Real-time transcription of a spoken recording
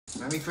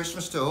Merry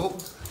Christmas to all.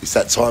 It's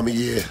that time of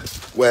year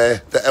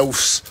where the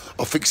elves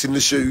are fixing the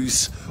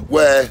shoes,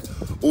 where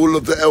all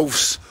of the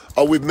elves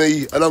are with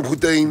me and Uncle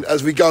Dean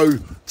as we go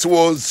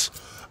towards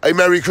a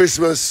Merry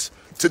Christmas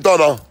to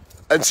Donna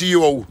and to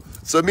you all.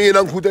 So me and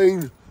Uncle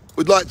Dean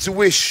would like to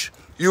wish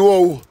you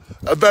all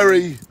a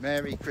very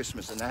Merry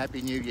Christmas and a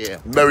Happy New Year.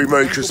 Merry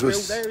Uncle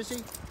Christmas. Bill, there is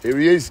he? Here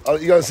he is.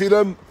 You going to see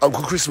them?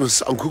 Uncle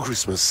Christmas, Uncle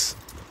Christmas.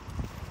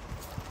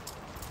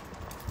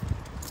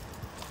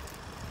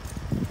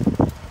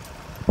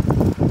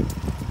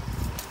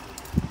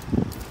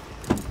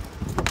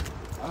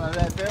 Hello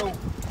there, Bill.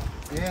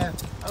 Yeah.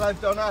 Hello,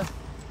 Donna.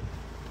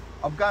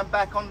 I'm going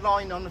back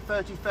online on the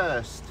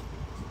 31st,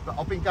 but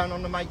I've been going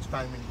on the mate's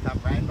phone when you come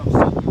round. I've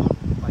seen you on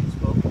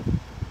Facebook.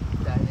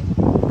 Danny.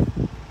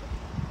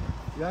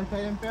 You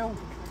okay then, Bill?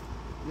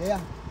 Yeah.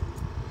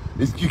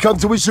 You come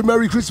to wish a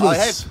Merry Christmas. I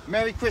have.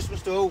 Merry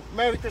Christmas to all.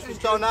 Merry Christmas,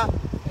 Donna.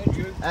 And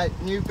you.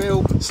 New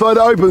Bill. Slide it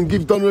open,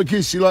 give Donna a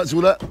kiss. She likes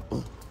all that.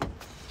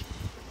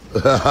 I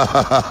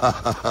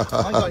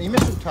ain't got any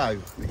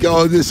mistletoe. Go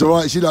on, it's all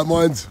right. She don't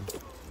mind.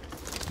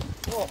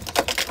 What?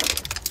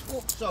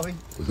 Oh, sorry.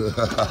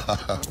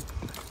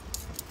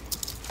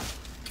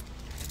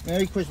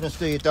 Merry Christmas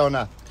to you,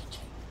 Donna.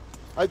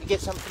 Hope you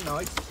get something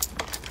nice.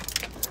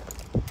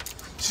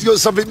 She's got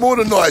something more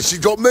than nice. She's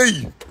got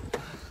me.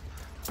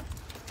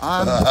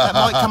 That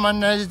might come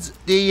under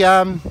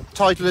the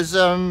title as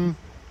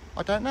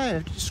I don't know how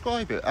to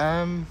describe it.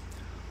 An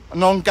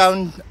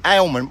ongoing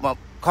ailment what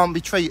can't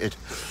be treated.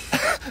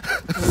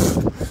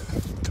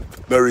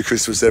 Merry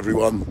Christmas,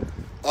 everyone.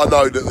 I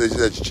know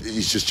that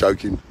he's just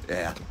joking.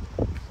 Yeah.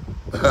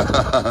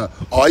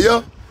 Are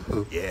you?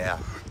 Yeah.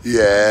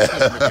 Yeah.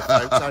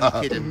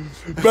 Only kidding.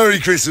 Merry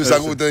Christmas,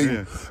 Uncle Dean.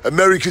 Yeah. And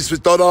Merry Christmas,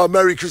 Donna.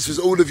 Merry Christmas,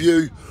 all of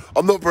you.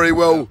 I'm not very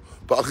well,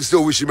 but I can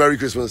still wish you Merry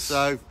Christmas.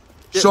 So,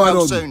 get Shine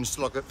well on. soon,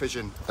 Sloggett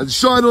Vision. And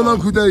shine on,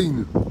 Uncle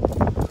Dean.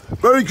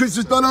 Merry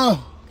Christmas, Donna.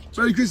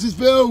 Merry Christmas,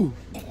 Bill.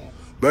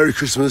 Merry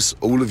Christmas,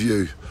 all of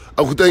you.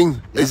 Uncle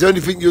Dean, is there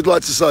anything you'd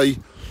like to say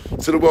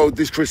to the world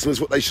this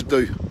Christmas, what they should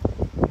do?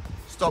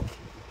 Stop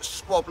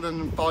squabbling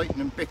and fighting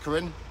and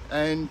bickering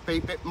and be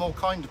a bit more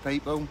kind to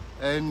people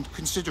and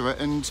considerate,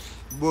 and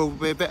we'll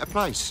be a better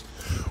place.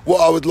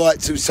 What I would like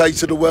to say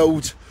to the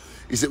world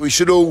is that we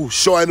should all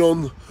shine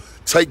on,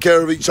 take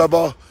care of each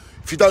other.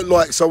 If you don't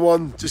like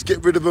someone, just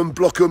get rid of them,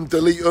 block them,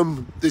 delete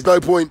them. There's no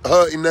point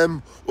hurting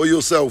them or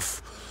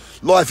yourself.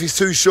 Life is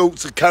too short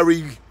to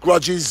carry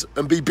grudges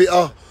and be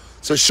bitter.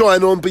 So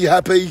shine on, be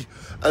happy,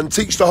 and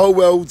teach the whole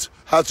world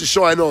how to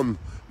shine on.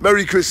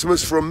 Merry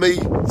Christmas from me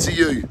to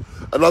you.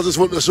 And I just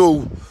want us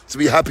all to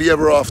be happy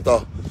ever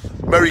after.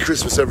 Merry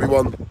Christmas,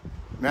 everyone.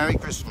 Merry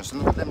Christmas,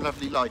 and look at them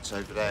lovely lights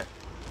over there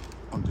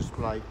on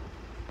display.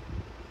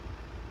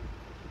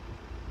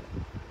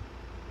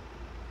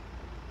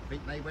 I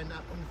think they went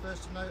up on the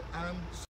 1st of November.